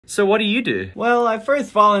So what do you do? Well, I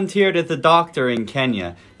first volunteered as a doctor in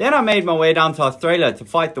Kenya. Then I made my way down to Australia to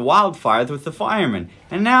fight the wildfires with the firemen.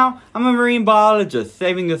 And now I'm a marine biologist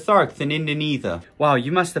saving the sharks in Indonesia. Wow,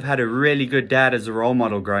 you must have had a really good dad as a role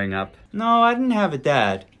model growing up. No, I didn't have a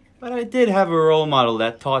dad. But I did have a role model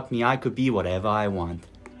that taught me I could be whatever I want.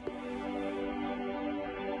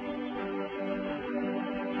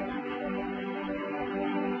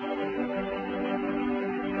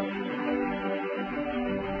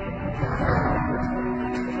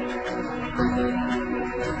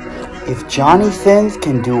 If Johnny Sins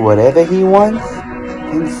can do whatever he wants,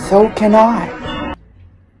 then so can I.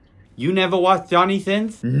 You never watched Johnny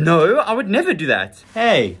Sins? No, I would never do that.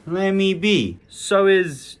 Hey, let me be. So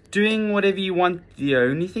is doing whatever you want the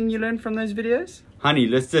only thing you learned from those videos? Honey,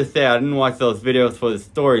 let's just say I didn't watch those videos for the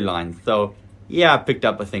storyline, so yeah, I picked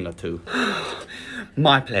up a thing or two.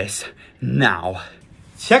 My place. Now.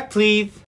 Check, please.